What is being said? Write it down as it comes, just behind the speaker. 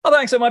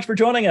Thanks so much for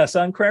joining us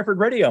on Cranford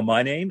Radio.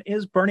 My name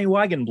is Bernie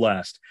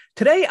Wagenblast.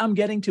 Today, I'm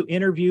getting to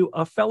interview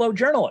a fellow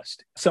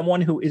journalist,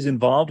 someone who is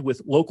involved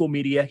with local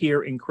media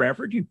here in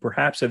Cranford. You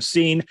perhaps have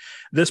seen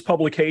this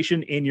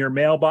publication in your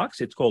mailbox.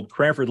 It's called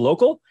Cranford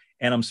Local,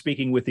 and I'm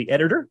speaking with the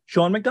editor,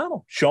 Sean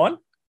McDonald. Sean,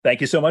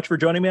 thank you so much for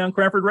joining me on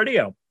Cranford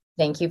Radio.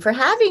 Thank you for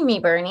having me,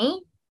 Bernie.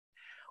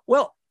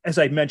 Well, as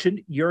I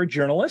mentioned, you're a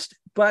journalist,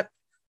 but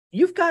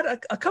you've got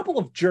a couple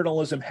of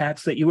journalism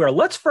hats that you wear.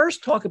 Let's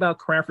first talk about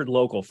Cranford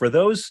Local. For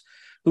those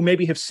who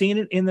maybe have seen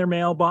it in their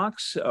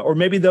mailbox, or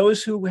maybe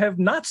those who have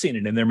not seen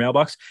it in their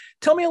mailbox,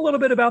 tell me a little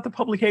bit about the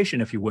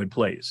publication, if you would,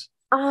 please.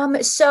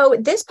 So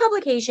this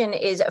publication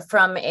is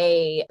from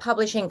a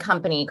publishing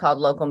company called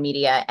Local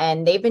Media,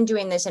 and they've been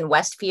doing this in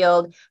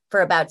Westfield for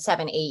about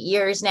 7-8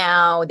 years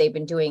now. They've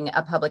been doing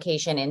a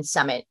publication in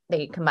Summit.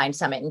 They combined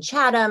Summit and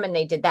Chatham, and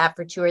they did that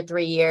for 2 or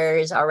 3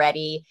 years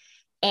already.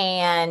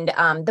 And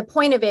the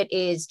point of it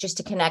is just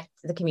to connect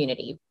the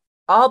community,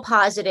 all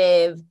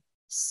positive,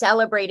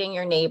 celebrating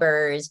your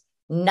neighbors,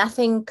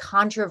 nothing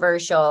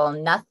controversial,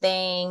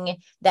 nothing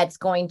that's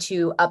going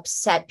to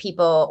upset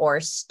people or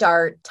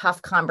start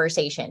tough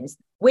conversations,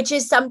 which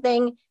is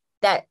something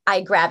that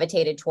I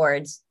gravitated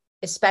towards,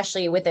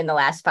 especially within the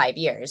last 5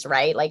 years,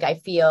 right? Like I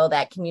feel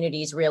that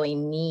communities really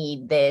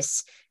need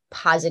this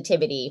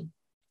positivity.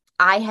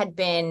 I had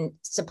been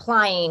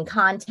supplying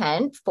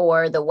content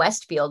for the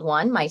Westfield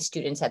one. My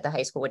students at the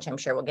high school, which I'm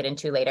sure we'll get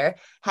into later,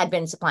 had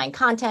been supplying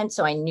content.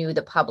 So I knew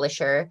the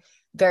publisher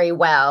very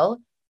well.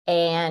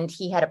 And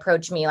he had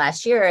approached me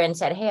last year and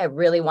said, hey, I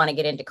really want to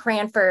get into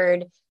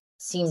Cranford.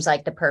 Seems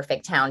like the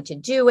perfect town to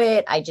do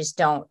it. I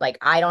don't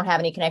have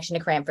any connection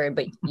to Cranford,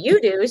 but you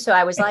do. So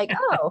I was like,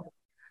 oh,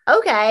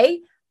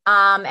 okay.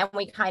 And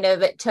we kind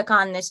of took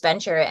on this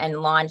venture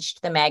and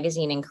launched the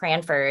magazine in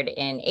Cranford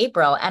in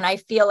April. And I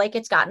feel like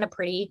it's gotten a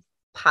pretty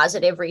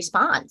positive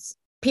response.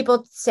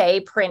 People say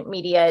print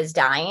media is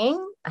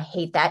dying. I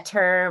hate that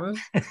term.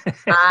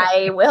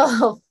 I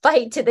will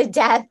fight to the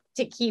death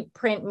to keep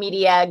print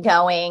media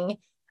going.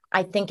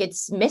 I think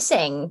it's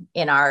missing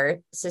in our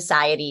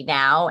society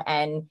now.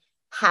 And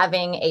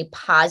having a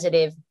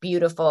positive,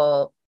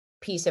 beautiful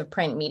piece of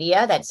print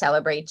media that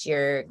celebrates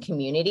your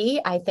community,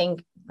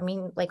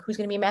 who's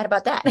going to be mad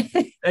about that?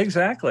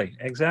 Exactly.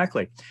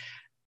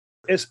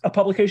 It's a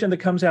publication that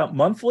comes out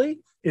monthly.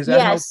 Is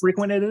that how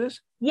frequent it is?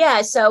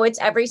 Yeah. So it's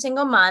every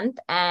single month.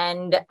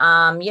 And,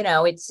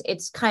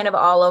 it's kind of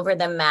all over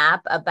the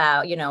map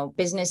about,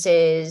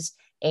 businesses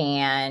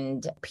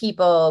and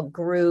people,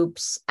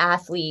 groups,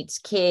 athletes,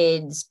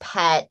 kids,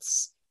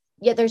 pets.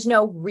 Yeah, there's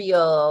no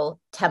real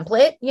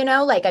template,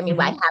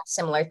 I have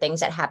similar things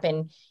that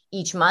happen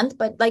each month,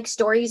 but like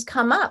stories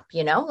come up,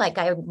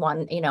 I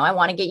want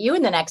to get you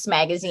in the next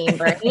magazine,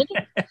 Bernie,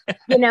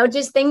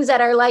 just things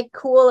that are like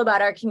cool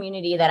about our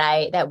community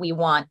that we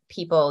want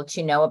people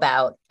to know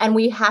about. And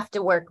we have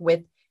to work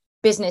with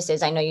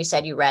businesses. I know you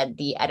said you read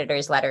the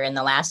editor's letter in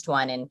the last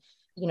one, and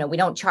we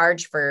don't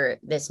charge for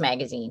this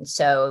magazine.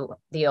 So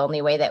the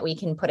only way that we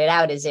can put it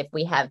out is if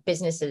we have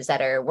businesses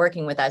that are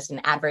working with us in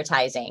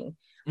advertising.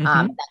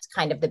 That's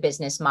kind of the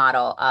business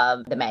model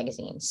of the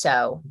magazine.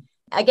 So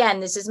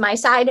again, this is my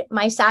side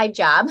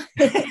job.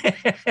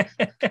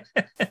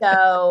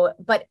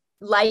 But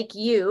like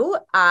you,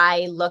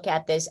 I look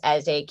at this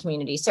as a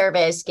community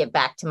service, give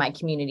back to my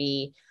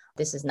community.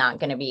 This is not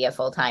going to be a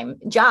full-time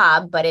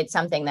job, but it's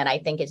something that I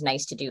think is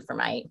nice to do for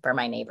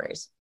my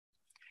neighbors.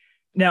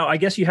 Now, I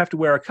guess you have to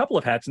wear a couple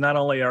of hats. Not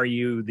only are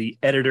you the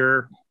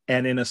editor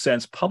and, in a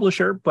sense,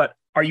 publisher, but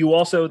are you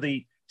also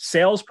the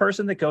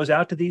salesperson that goes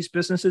out to these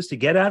businesses to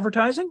get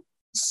advertising?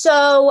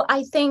 So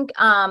I think,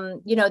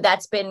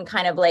 that's been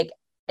kind of like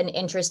an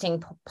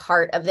interesting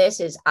part of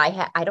this is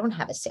I don't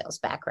have a sales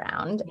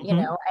background.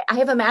 Mm-hmm. I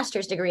have a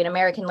master's degree in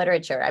American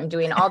literature. I'm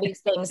doing all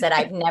these things that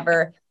I've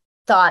never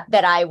thought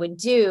that I would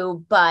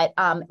do, but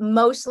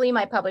mostly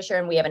my publisher,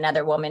 and we have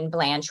another woman,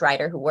 Blanche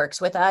Ryder, who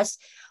works with us.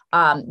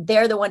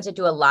 They're the ones that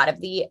do a lot of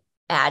the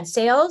ad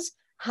sales.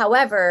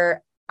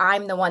 However,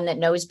 I'm the one that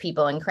knows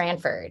people in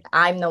Cranford.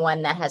 I'm the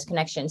one that has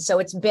connections. So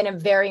it's been a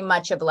very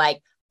much of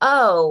like,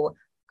 oh,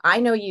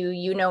 I know you,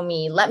 you know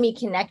me. Let me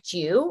connect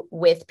you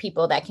with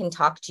people that can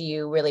talk to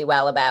you really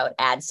well about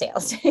ad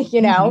sales,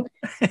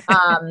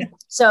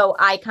 So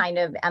I kind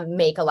of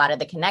make a lot of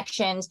the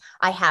connections.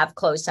 I have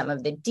closed some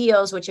of the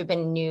deals, which have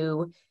been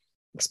new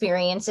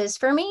experiences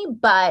for me.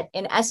 But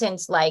in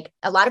essence, like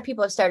a lot of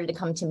people have started to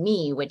come to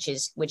me, which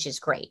is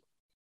great.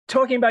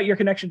 Talking about your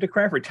connection to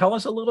Cranford, tell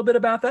us a little bit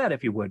about that,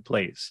 if you would,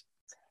 please.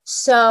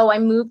 So I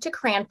moved to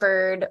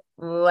Cranford,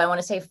 I want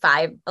to say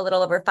a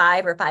little over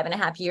 5 or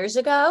 5.5 years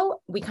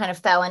ago. We kind of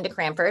fell into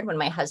Cranford when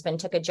my husband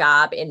took a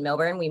job in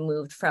Milburn. We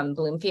moved from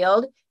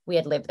Bloomfield. We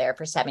had lived there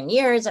for 7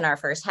 years in our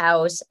first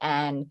house,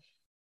 and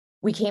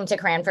we came to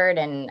Cranford,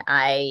 and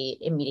I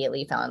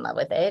immediately fell in love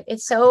with it.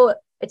 It's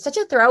such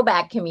a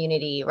throwback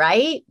community,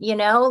 right?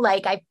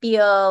 I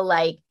feel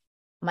like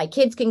my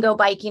kids can go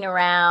biking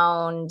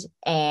around,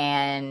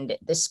 and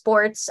the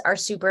sports are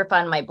super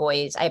fun. I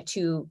have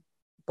 2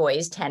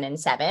 boys, 10 and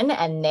 7,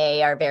 and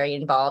they are very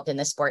involved in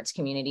the sports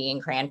community in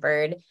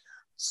Cranford.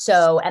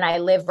 So, and I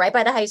live right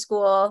by the high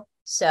school.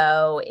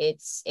 So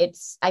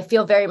I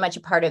feel very much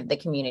a part of the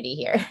community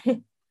here.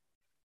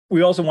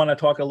 We also want to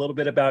talk a little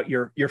bit about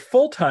your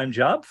full-time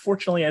job.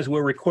 Fortunately, as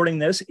we're recording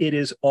this, it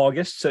is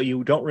August, so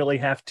you don't really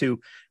have to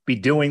be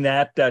doing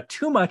that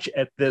too much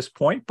at this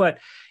point. But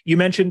you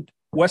mentioned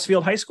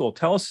Westfield High School.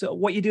 Tell us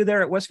what you do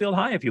there at Westfield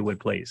High, if you would,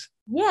 please.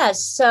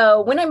 Yes.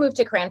 So when I moved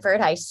to Cranford,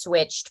 I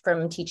switched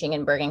from teaching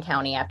in Bergen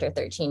County after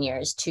 13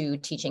 years to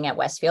teaching at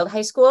Westfield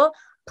High School.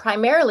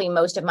 Primarily,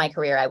 most of my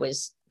career, I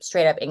was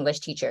straight up English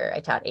teacher. I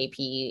taught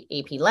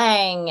AP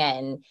Lang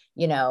and,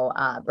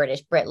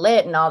 British Brit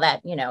Lit and all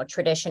that,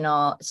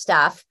 traditional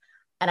stuff.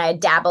 And I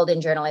dabbled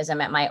in journalism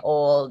at my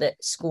old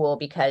school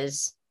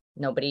because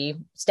nobody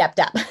stepped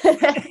up.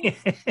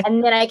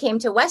 And then I came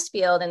to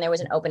Westfield and there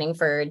was an opening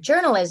for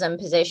journalism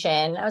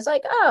position. I was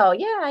like, oh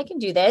yeah, I can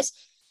do this.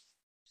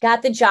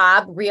 Got the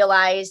job,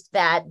 realized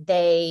that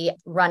they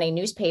run a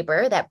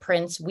newspaper that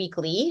prints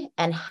weekly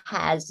and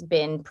has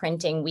been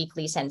printing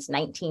weekly since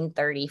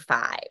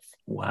 1935.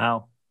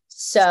 Wow.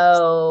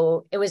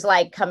 So it was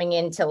like coming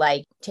into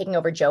like taking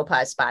over Joe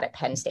Pa's spot at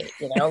Penn State,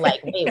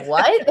 like, wait,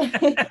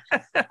 what?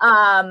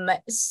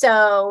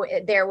 So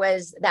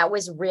that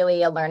was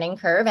really a learning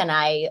curve. And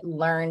I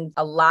learned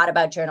a lot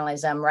about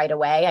journalism right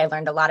away. I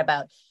learned a lot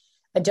about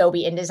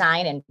Adobe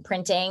InDesign and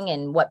printing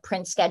and what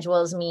print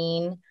schedules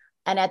mean.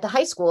 And at the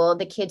high school,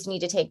 the kids need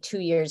to take 2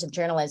 years of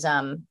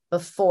journalism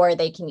before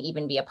they can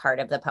even be a part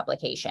of the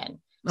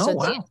publication. Oh, so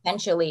wow.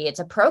 essentially it's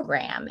a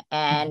program,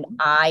 and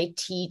I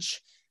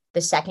teach the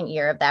second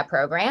year of that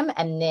program.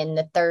 And then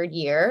the third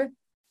year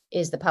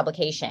is the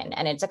publication,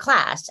 and it's a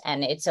class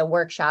and it's a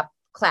workshop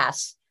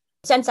class.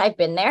 Since I've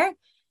been there,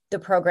 the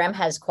program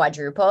has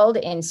quadrupled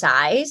in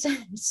size.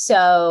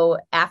 So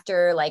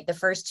after like the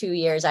first 2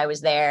 years I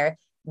was there,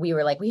 we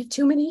were like, we have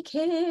too many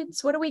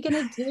kids. What are we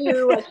going to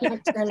do? I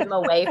can't turn them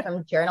away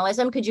from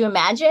journalism. Could you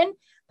imagine?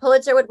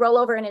 Pulitzer would roll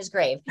over in his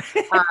grave.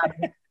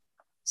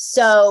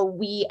 So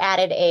we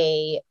added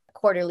a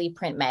quarterly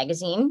print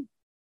magazine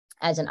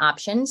as an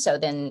option. So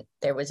then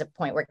there was a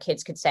point where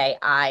kids could say,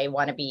 I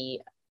want to be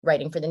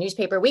writing for the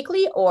newspaper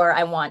weekly, or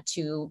I want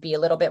to be a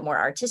little bit more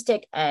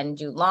artistic and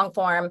do long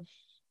form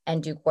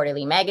and do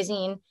quarterly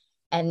magazine.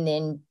 And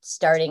then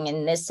starting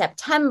in this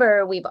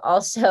September, we've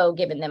also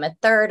given them a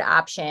third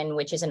option,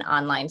 which is an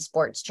online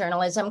sports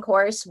journalism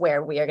course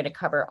where we are going to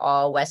cover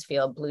all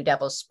Westfield Blue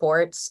Devils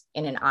sports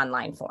in an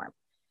online form.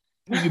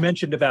 You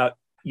mentioned about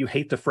you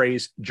hate the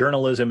phrase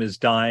journalism is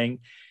dying.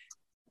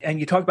 And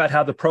you talk about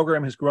how the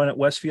program has grown at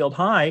Westfield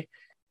High.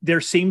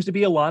 There seems to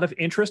be a lot of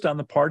interest on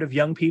the part of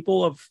young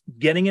people of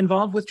getting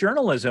involved with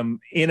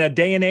journalism in a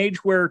day and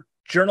age where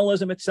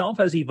journalism itself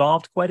has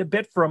evolved quite a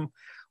bit from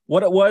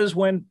what it was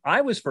when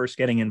I was first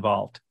getting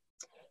involved.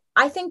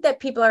 I think that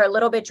people are a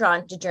little bit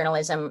drawn to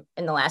journalism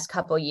in the last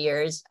couple of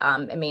years,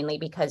 mainly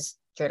because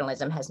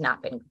journalism has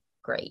not been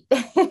great.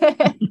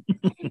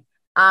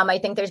 I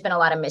think there's been a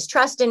lot of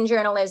mistrust in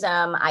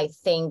journalism. I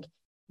think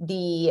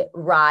the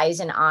rise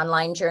in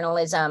online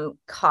journalism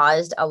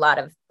caused a lot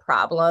of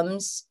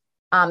problems.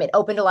 It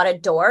opened a lot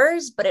of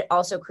doors, but it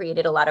also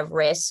created a lot of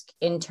risk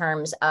in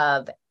terms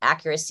of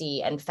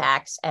accuracy and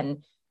facts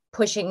and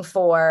pushing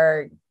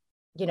for,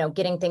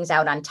 getting things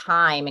out on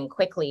time and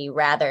quickly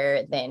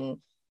rather than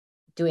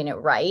doing it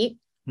right.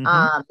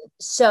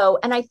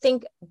 And I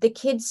think the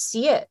kids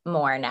see it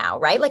more now,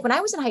 right? Like when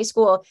I was in high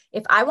school,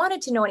 if I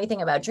wanted to know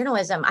anything about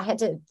journalism, I had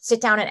to sit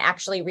down and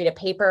actually read a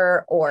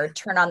paper or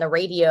turn on the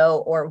radio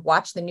or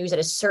watch the news at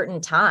a certain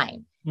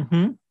time.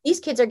 These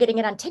kids are getting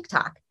it on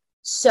TikTok.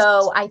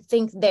 So I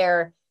think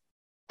their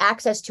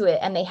access to it,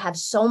 and they have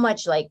so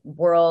much like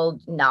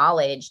world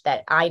knowledge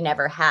that I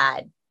never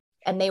had,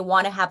 and they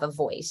want to have a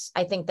voice.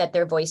 I think that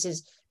their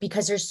voices,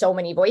 because there's so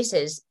many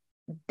voices,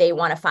 they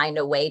want to find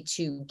a way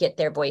to get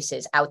their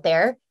voices out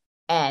there.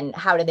 And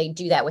how do they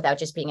do that without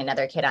just being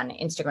another kid on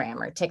Instagram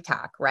or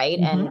TikTok, right?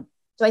 And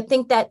so I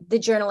think that the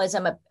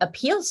journalism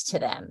appeals to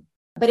them,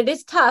 but it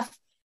is tough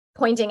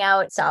pointing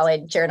out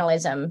solid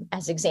journalism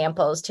as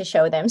examples to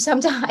show them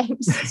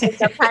sometimes. So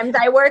sometimes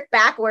I work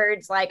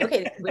backwards, like,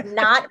 okay, we're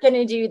not going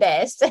to do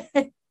this.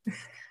 Well,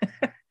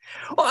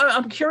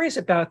 I'm curious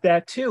about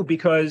that too,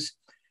 because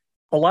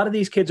a lot of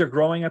these kids are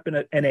growing up in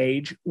an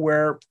age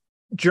where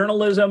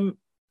journalism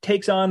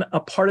takes on a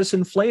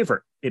partisan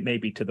flavor. It may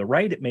be to the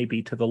right, it may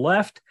be to the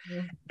left.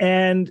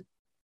 And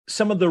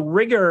some of the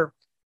rigor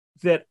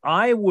that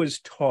I was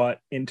taught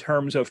in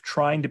terms of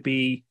trying to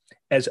be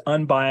as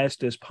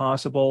unbiased as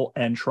possible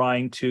and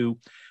trying to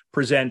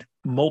present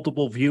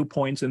multiple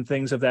viewpoints and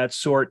things of that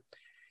sort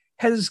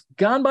has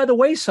gone by the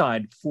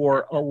wayside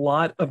for a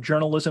lot of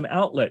journalism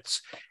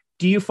outlets.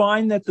 Do you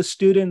find that the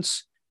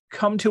students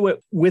come to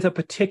it with a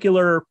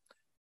particular,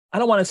 I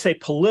don't want to say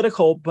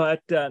political, but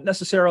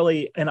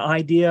necessarily an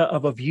idea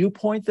of a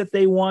viewpoint that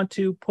they want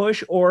to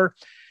push? Or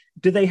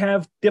do they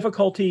have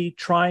difficulty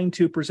trying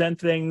to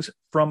present things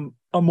from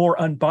a more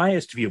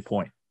unbiased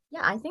viewpoint?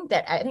 Yeah, I think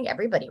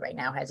everybody right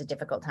now has a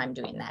difficult time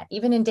doing that,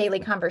 even in daily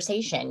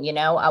conversation.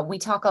 We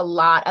talk a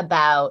lot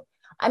about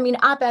I mean,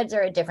 op-eds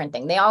are a different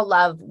thing. They all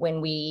love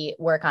when we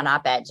work on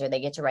op-eds or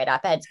they get to write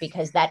op-eds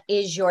because that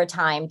is your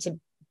time to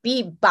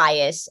be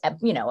biased.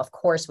 Of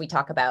course, we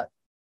talk about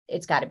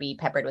it's got to be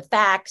peppered with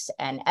facts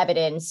and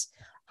evidence.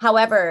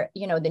 However,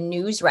 the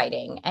news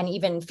writing and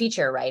even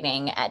feature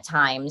writing at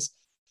times,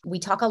 we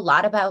talk a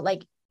lot about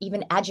like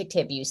even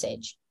adjective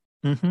usage.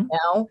 Mm-hmm.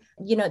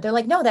 They're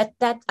like, no,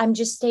 that I'm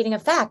just stating a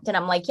fact. And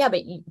I'm like, yeah,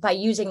 but by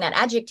using that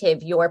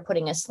adjective, you're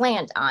putting a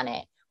slant on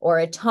it or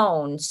a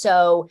tone.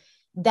 So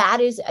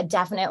that is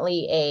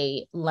definitely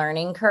a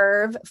learning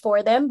curve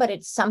for them, but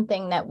it's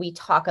something that we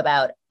talk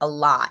about a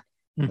lot.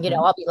 Mm-hmm.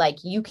 I'll be like,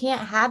 you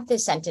can't have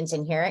this sentence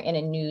in here in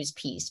a news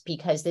piece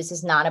because this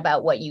is not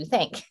about what you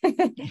think.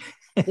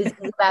 This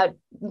is about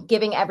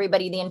giving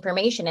everybody the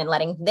information and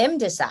letting them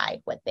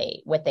decide what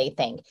they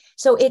think.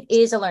 So it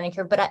is a learning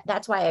curve, but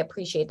that's why I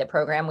appreciate the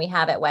program we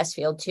have at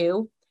Westfield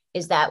too,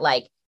 is that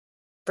like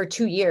for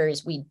 2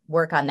 years, we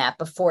work on that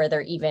before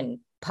they're even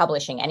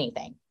publishing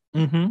anything.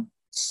 Mm-hmm.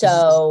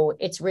 So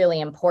it's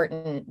really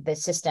important, the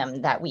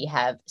system that we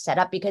have set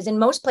up, because in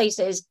most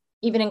places,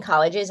 even in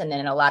colleges and then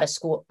in a lot of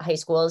high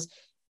schools,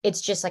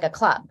 it's just like a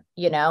club,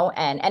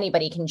 and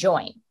anybody can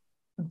join.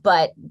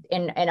 But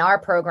in our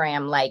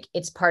program, like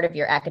it's part of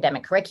your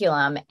academic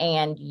curriculum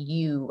and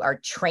you are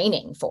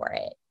training for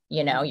it.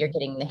 You're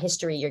getting the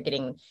history, you're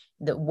getting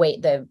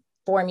the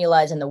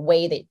formulas and the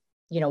way that,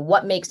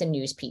 what makes a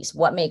news piece,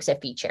 what makes a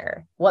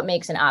feature, what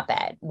makes an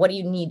op-ed, what do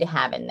you need to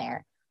have in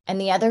there? And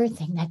the other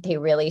thing that they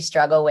really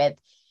struggle with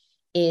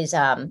is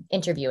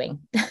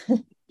interviewing.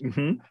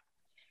 Mm-hmm.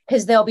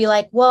 Because they'll be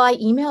like, well, I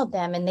emailed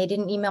them and they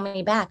didn't email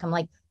me back. I'm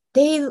like,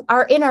 they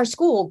are in our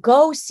school.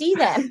 Go see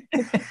them.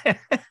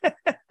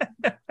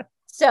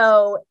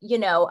 So,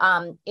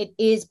 it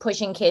is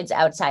pushing kids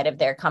outside of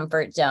their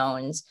comfort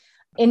zones.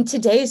 In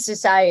today's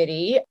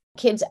society,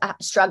 kids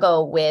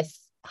struggle with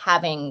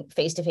having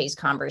face-to-face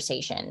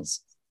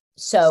conversations.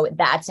 So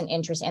that's an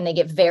interest. And they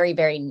get very,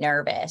 very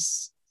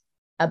nervous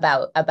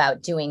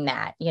about doing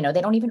that. They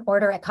don't even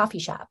order at coffee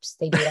shops.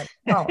 They do it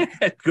at home.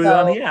 Good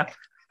on the app.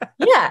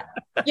 Yeah.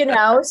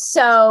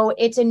 So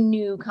it's a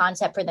new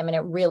concept for them and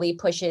it really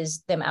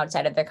pushes them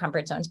outside of their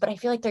comfort zones. But I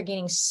feel like they're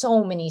gaining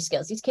so many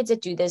skills. These kids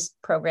that do this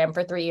program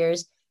for 3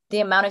 years,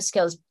 the amount of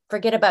skills,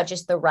 forget about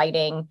just the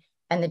writing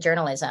and the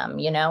journalism,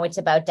 it's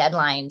about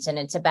deadlines and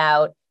it's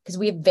about, because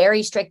we have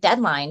very strict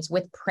deadlines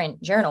with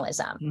print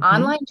journalism. Mm-hmm.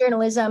 Online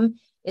journalism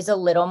is a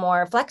little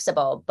more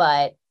flexible,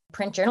 but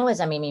print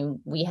journalism, I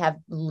mean, we have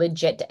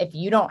legit, if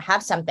you don't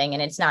have something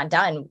and it's not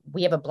done,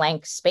 we have a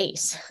blank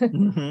space.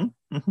 Mm-hmm.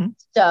 Mm-hmm.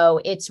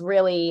 So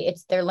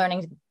they're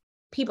learning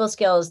people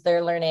skills.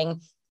 They're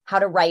learning how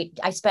to write.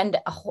 I spend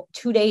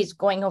 2 days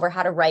going over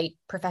how to write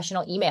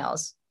professional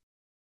emails.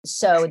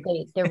 So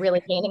they're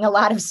really gaining a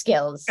lot of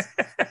skills.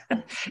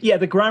 Yeah,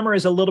 the grammar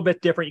is a little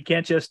bit different. You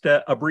can't just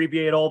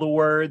abbreviate all the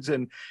words,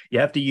 and you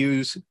have to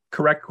use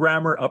correct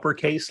grammar,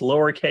 uppercase,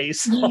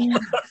 lowercase, all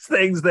those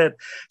things that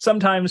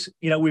sometimes,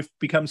 we've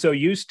become so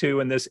used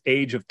to in this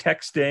age of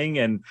texting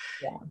and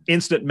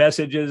instant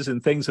messages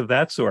and things of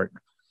that sort.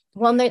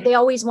 Well, they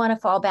always want to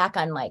fall back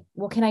on like,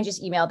 well, can I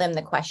just email them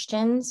the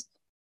questions?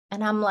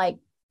 And I'm like,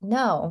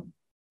 no,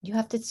 you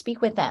have to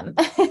speak with them.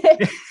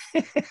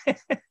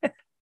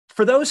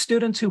 For those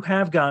students who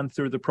have gone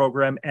through the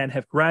program and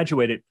have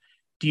graduated,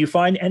 do you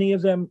find any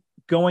of them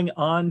going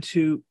on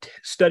to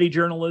study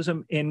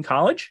journalism in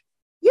college?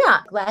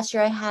 Yeah. Last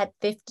year I had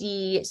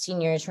 50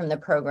 seniors from the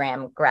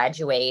program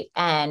graduate.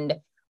 And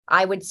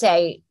I would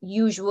say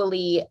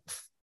usually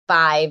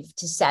 5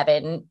 to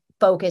 7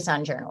 focus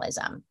on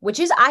journalism, which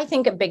is, I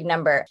think, a big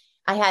number.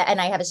 I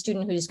have a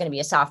student who's going to be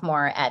a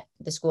sophomore at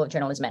the School of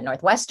Journalism at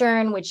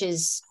Northwestern, which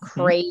is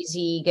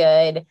crazy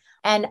good.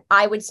 And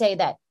I would say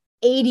that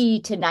 80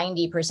 to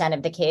 90%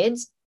 of the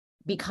kids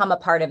become a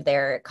part of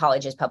their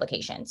college's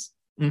publications.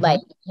 Mm-hmm.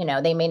 Like,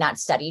 they may not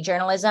study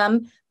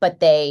journalism, but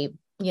they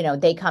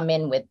come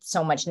in with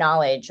so much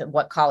knowledge of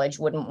what college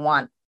wouldn't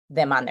want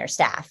them on their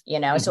staff,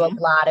 Mm-hmm. So a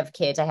lot of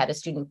kids, I had a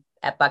student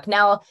at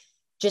Bucknell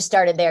just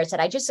started there,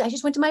 said, I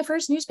just went to my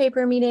first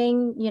newspaper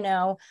meeting,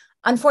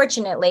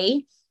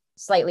 Unfortunately,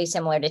 slightly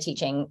similar to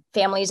teaching,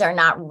 families are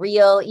not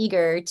real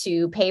eager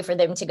to pay for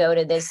them to go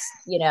to this,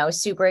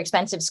 super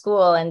expensive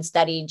school and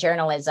study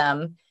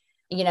journalism.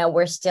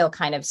 We're still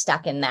kind of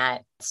stuck in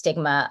that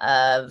stigma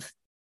of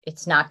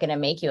it's not going to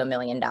make you $1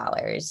 million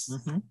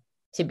mm-hmm.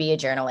 to be a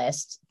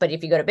journalist. But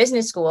if you go to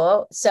business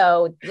school,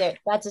 so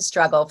that's a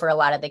struggle for a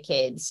lot of the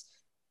kids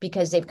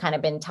because they've kind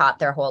of been taught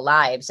their whole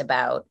lives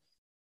about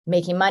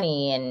making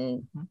money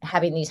and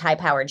having these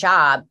high-powered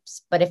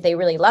jobs. But if they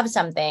really love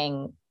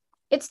something,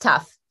 it's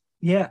tough.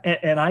 Yeah.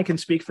 And I can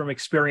speak from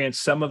experience.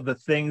 Some of the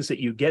things that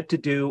you get to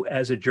do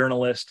as a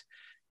journalist,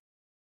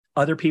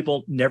 other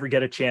people never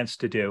get a chance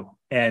to do.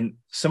 And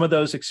some of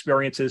those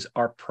experiences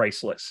are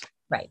priceless.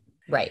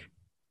 Right.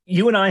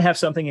 You and I have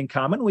something in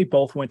common. We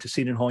both went to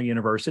Seton Hall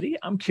University.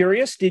 I'm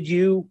curious, did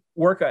you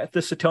work at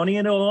the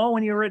Setonian at all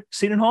when you were at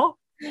Seton Hall?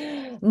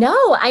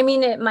 No, I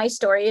mean, my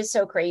story is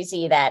so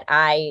crazy that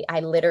I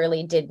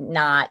literally did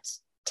not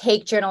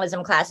take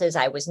journalism classes.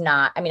 I was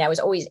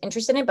always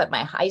interested in it, but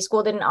my high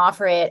school didn't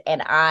offer it.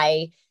 And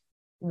I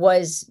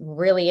was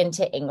really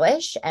into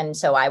English. And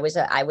so I was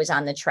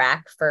on the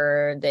track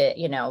for the,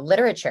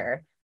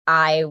 literature.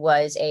 I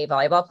was a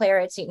volleyball player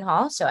at Seton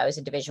Hall. So I was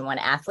a Division I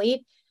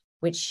athlete,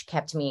 which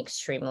kept me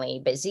extremely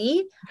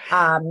busy.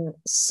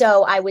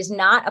 So I was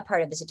not a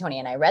part of the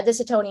Setonian. I read the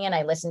Setonian.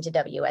 I listened to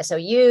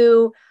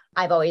WSOU.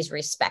 I've always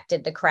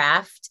respected the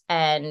craft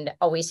and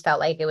always felt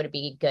like it would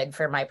be good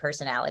for my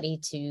personality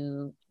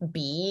to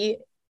be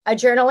a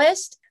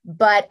journalist.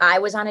 But I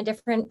was on a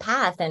different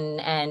path, and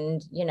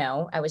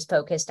I was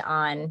focused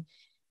on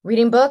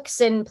reading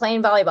books and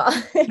playing volleyball.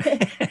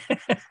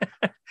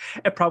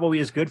 It probably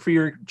is good for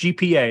your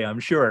GPA, I'm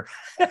sure.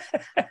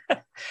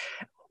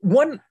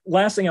 One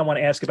last thing I want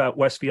to ask about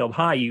Westfield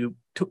High. You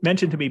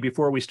mentioned to me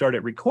before we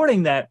started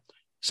recording that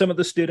some of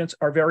the students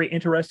are very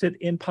interested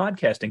in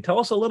podcasting. Tell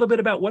us a little bit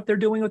about what they're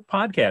doing with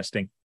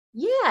podcasting.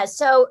 Yeah.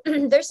 So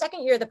their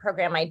second year of the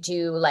program, I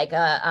do like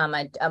a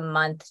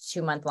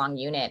 2-month long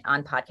unit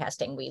on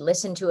podcasting. We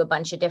listen to a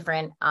bunch of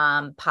different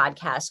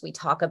podcasts. We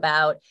talk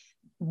about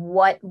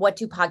what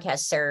do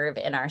podcasts serve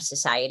in our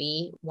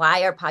society?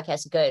 Why are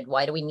podcasts good?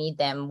 Why do we need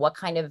them? What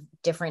kind of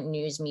different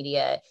news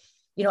media,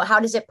 how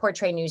does it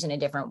portray news in a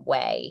different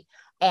way?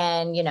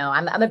 And,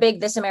 I'm a big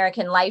This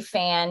American Life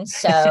fan.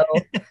 So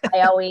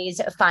I always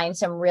find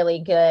some really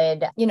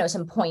good,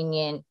 some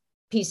poignant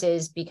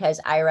pieces because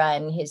Ira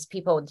and his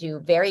people do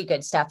very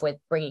good stuff with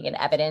bringing in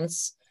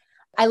evidence.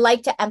 I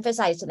like to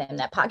emphasize to them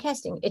that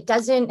podcasting,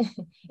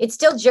 it's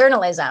still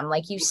journalism.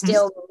 Like you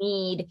still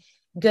need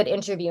good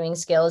interviewing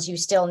skills. You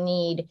still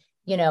need,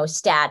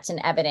 stats and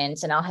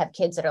evidence. And I'll have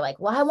kids that are like,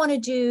 well, I want to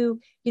do,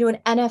 an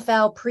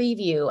NFL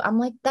preview. I'm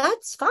like,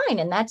 that's fine.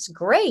 And that's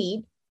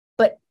great.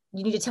 But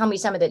you need to tell me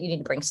some of that. You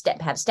need to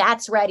have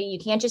stats ready. You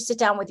can't just sit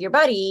down with your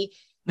buddy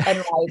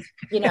and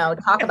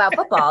talk about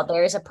football.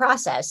 There's a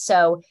process.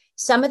 So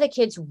some of the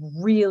kids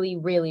really,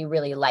 really,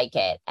 really like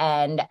it.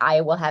 And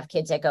I will have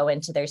kids that go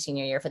into their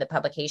senior year for the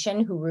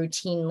publication who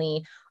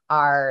routinely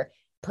are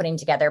putting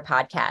together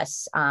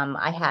podcasts.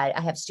 I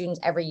have students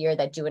every year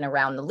that do an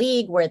Around the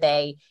League where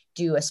they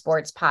do a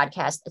sports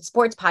podcast.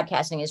 Sports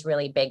podcasting is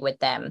really big with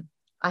them.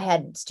 I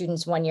had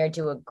students one year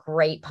do a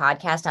great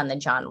podcast on the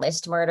John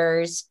List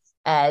murders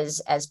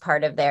as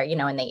part of their,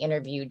 and they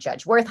interviewed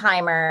Judge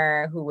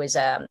Wertheimer, who was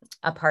a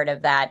part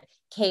of that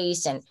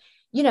case. And,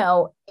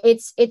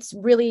 it's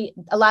really,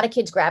 a lot of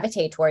kids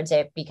gravitate towards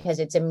it because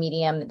it's a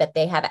medium that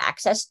they have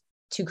access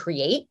to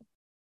create.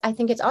 I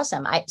think it's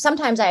awesome.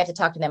 Sometimes I have to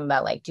talk to them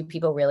about do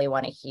people really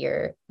want to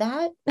hear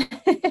that?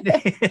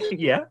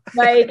 Yeah.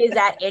 Is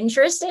that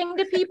interesting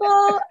to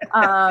people?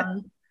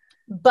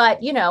 But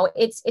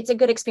it's a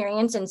good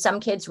experience and some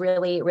kids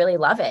really, really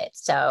love it.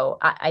 So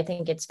I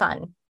think it's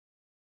fun.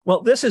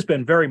 Well, this has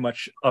been very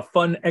much a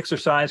fun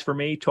exercise for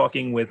me,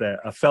 talking with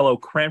a fellow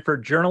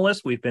Cranford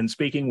journalist. We've been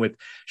speaking with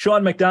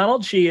Shawn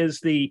McDonald. She is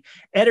the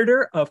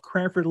editor of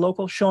Cranford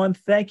Local. Shawn,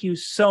 thank you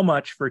so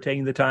much for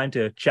taking the time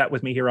to chat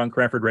with me here on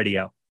Cranford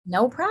Radio.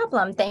 No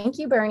problem. Thank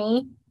you,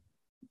 Bernie.